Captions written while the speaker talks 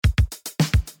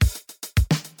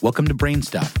Welcome to Brain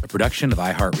Stuff, a production of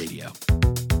iHeartRadio.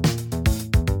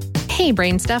 Hey,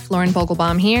 Brain Stuff, Lauren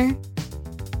Vogelbaum here.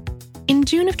 In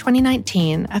June of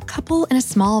 2019, a couple in a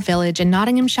small village in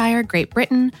Nottinghamshire, Great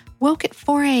Britain, woke at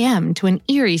 4 a.m. to an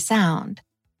eerie sound.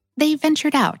 They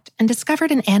ventured out and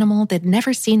discovered an animal they'd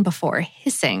never seen before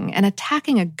hissing and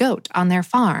attacking a goat on their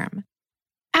farm.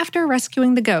 After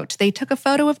rescuing the goat, they took a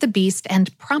photo of the beast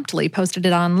and promptly posted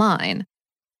it online.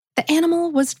 The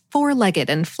animal was four-legged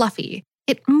and fluffy.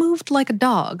 It moved like a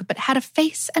dog, but had a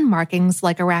face and markings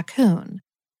like a raccoon.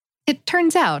 It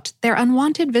turns out their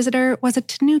unwanted visitor was a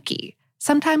tanuki,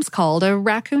 sometimes called a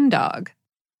raccoon dog.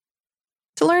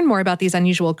 To learn more about these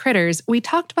unusual critters, we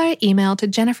talked via email to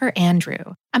Jennifer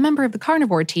Andrew, a member of the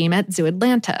carnivore team at Zoo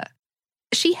Atlanta.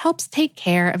 She helps take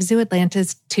care of Zoo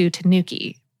Atlanta's two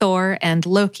tanuki, Thor and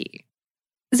Loki.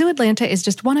 Zoo Atlanta is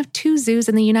just one of two zoos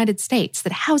in the United States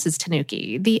that houses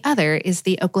tanuki. The other is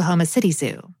the Oklahoma City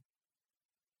Zoo.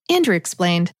 Andrew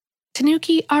explained,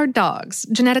 tanuki are dogs,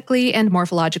 genetically and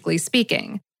morphologically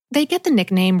speaking. They get the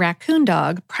nickname raccoon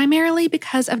dog primarily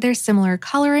because of their similar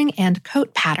coloring and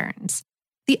coat patterns.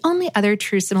 The only other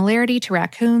true similarity to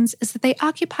raccoons is that they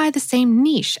occupy the same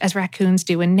niche as raccoons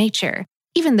do in nature,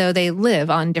 even though they live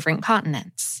on different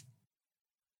continents.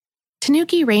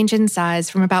 Tanuki range in size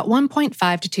from about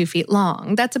 1.5 to 2 feet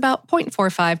long, that's about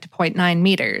 0.45 to 0.9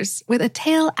 meters, with a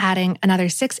tail adding another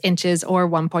 6 inches or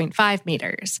 1.5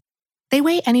 meters. They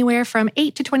weigh anywhere from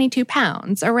 8 to 22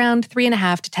 pounds, around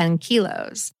 3.5 to 10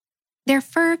 kilos. Their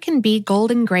fur can be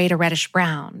golden gray to reddish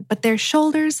brown, but their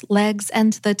shoulders, legs,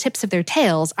 and the tips of their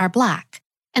tails are black,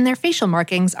 and their facial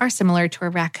markings are similar to a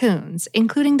raccoon's,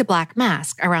 including the black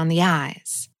mask around the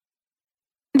eyes.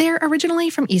 They're originally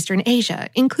from Eastern Asia,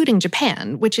 including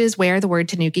Japan, which is where the word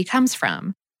tanuki comes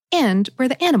from, and where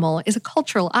the animal is a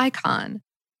cultural icon.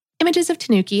 Images of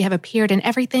tanuki have appeared in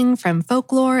everything from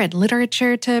folklore and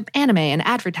literature to anime and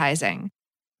advertising.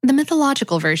 The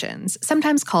mythological versions,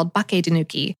 sometimes called bake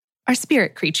tanuki, are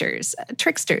spirit creatures,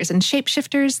 tricksters and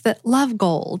shapeshifters that love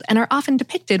gold and are often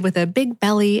depicted with a big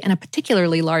belly and a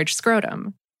particularly large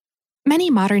scrotum.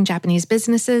 Many modern Japanese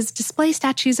businesses display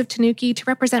statues of tanuki to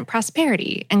represent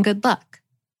prosperity and good luck.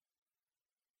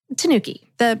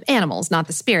 Tanuki, the animals, not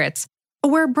the spirits,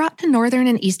 were brought to northern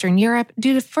and eastern Europe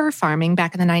due to fur farming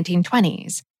back in the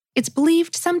 1920s. It's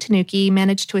believed some tanuki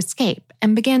managed to escape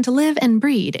and began to live and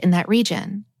breed in that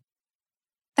region.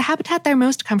 The habitat they're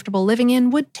most comfortable living in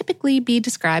would typically be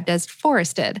described as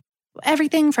forested,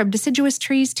 everything from deciduous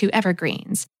trees to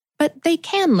evergreens, but they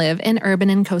can live in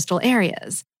urban and coastal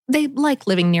areas. They like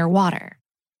living near water.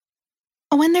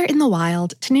 When they're in the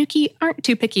wild, tanuki aren't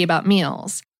too picky about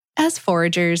meals. As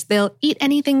foragers, they'll eat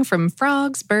anything from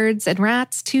frogs, birds, and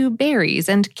rats to berries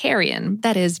and carrion,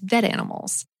 that is, dead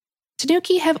animals.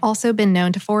 Tanuki have also been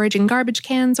known to forage in garbage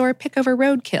cans or pick over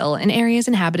roadkill in areas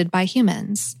inhabited by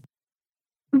humans.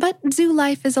 But zoo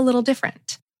life is a little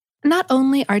different. Not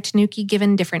only are tanuki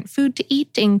given different food to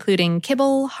eat, including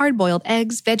kibble, hard-boiled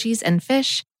eggs, veggies, and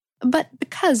fish, but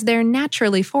because they're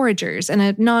naturally foragers in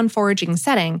a non-foraging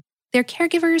setting, their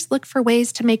caregivers look for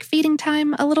ways to make feeding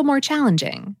time a little more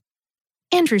challenging.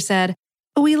 Andrew said,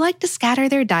 "We like to scatter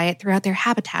their diet throughout their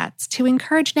habitats to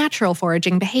encourage natural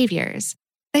foraging behaviors.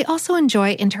 They also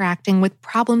enjoy interacting with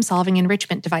problem-solving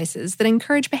enrichment devices that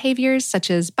encourage behaviors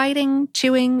such as biting,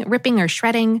 chewing, ripping or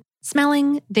shredding,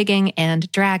 smelling, digging,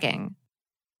 and dragging."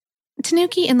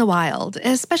 Tanuki in the wild,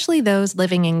 especially those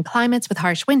living in climates with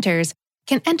harsh winters,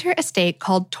 can enter a state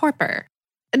called torpor.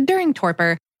 During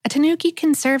torpor, a tanuki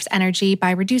conserves energy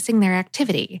by reducing their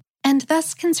activity, and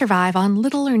thus can survive on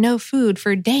little or no food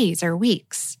for days or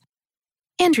weeks.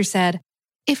 Andrew said,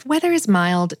 "If weather is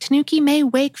mild, tanuki may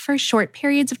wake for short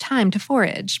periods of time to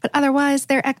forage, but otherwise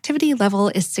their activity level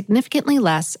is significantly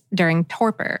less during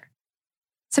torpor.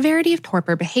 Severity of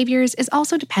torpor behaviors is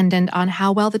also dependent on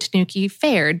how well the tanuki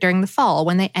fared during the fall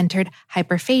when they entered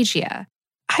hyperphagia.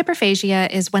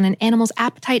 Hyperphagia is when an animal's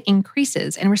appetite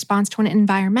increases in response to an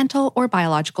environmental or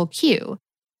biological cue.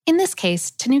 In this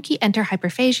case, tanuki enter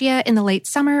hyperphagia in the late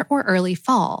summer or early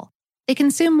fall. They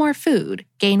consume more food,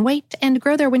 gain weight, and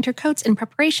grow their winter coats in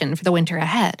preparation for the winter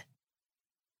ahead."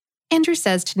 Andrew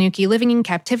says tanuki living in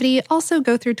captivity also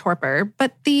go through torpor,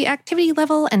 but the activity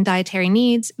level and dietary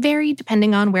needs vary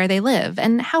depending on where they live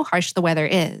and how harsh the weather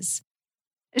is.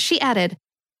 She added,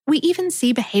 "We even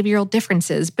see behavioral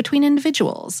differences between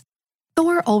individuals.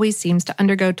 Thor always seems to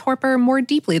undergo torpor more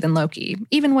deeply than Loki,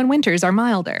 even when winters are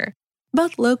milder.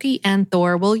 Both Loki and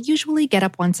Thor will usually get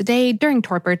up once a day during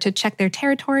torpor to check their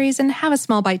territories and have a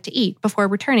small bite to eat before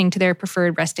returning to their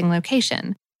preferred resting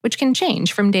location, which can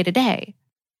change from day to day."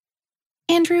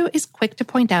 Andrew is quick to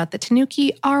point out that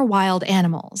Tanuki are wild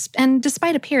animals, and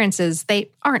despite appearances, they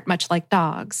aren't much like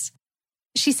dogs.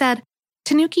 She said,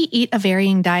 Tanuki eat a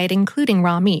varying diet including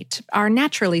raw meat, are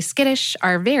naturally skittish,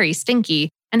 are very stinky,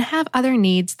 and have other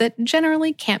needs that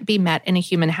generally can't be met in a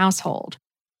human household.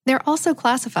 They're also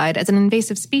classified as an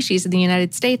invasive species in the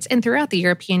United States and throughout the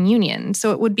European Union,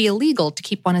 so it would be illegal to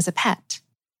keep one as a pet.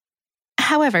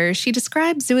 However, she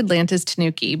described Zoo Atlanta's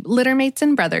Tanuki, littermates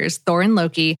and brothers, Thor and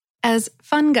Loki, as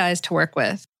fun guys to work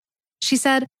with. She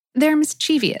said, they're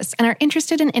mischievous and are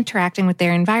interested in interacting with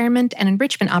their environment and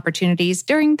enrichment opportunities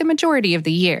during the majority of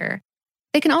the year.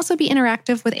 They can also be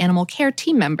interactive with animal care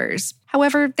team members.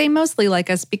 However, they mostly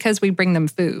like us because we bring them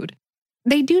food.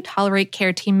 They do tolerate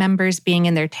care team members being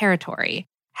in their territory.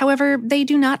 However, they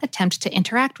do not attempt to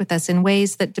interact with us in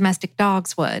ways that domestic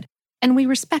dogs would, and we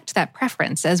respect that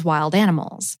preference as wild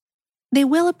animals. They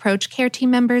will approach care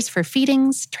team members for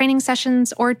feedings, training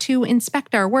sessions, or to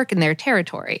inspect our work in their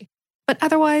territory, but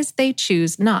otherwise they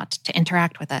choose not to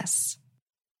interact with us.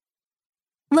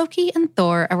 Loki and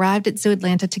Thor arrived at Zoo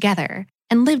Atlanta together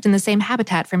and lived in the same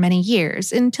habitat for many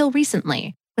years until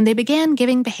recently, when they began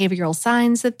giving behavioral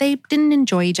signs that they didn't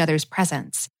enjoy each other's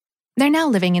presence. They're now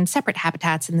living in separate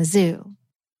habitats in the zoo.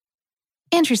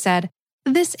 Andrew said,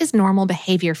 this is normal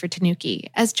behavior for Tanuki,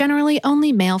 as generally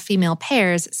only male-female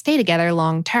pairs stay together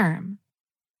long-term.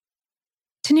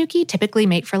 Tanuki typically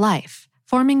mate for life,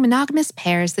 forming monogamous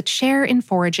pairs that share in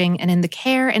foraging and in the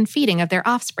care and feeding of their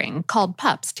offspring, called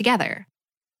pups, together.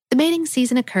 The mating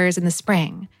season occurs in the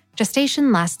spring.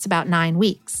 Gestation lasts about 9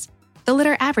 weeks. The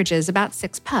litter averages about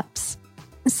 6 pups.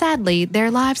 Sadly,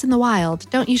 their lives in the wild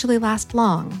don't usually last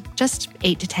long, just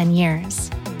 8 to 10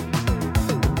 years.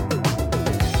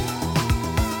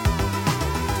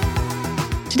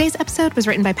 Today's episode was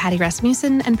written by Patty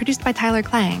Rasmussen and produced by Tyler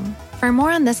Klang. For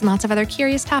more on this and lots of other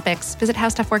curious topics, visit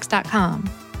howstuffworks.com.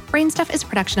 Brainstuff is a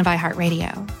production of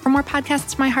iHeartRadio. For more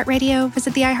podcasts from iHeartRadio,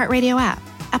 visit the iHeartRadio app,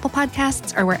 Apple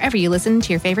Podcasts, or wherever you listen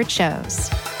to your favorite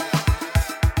shows.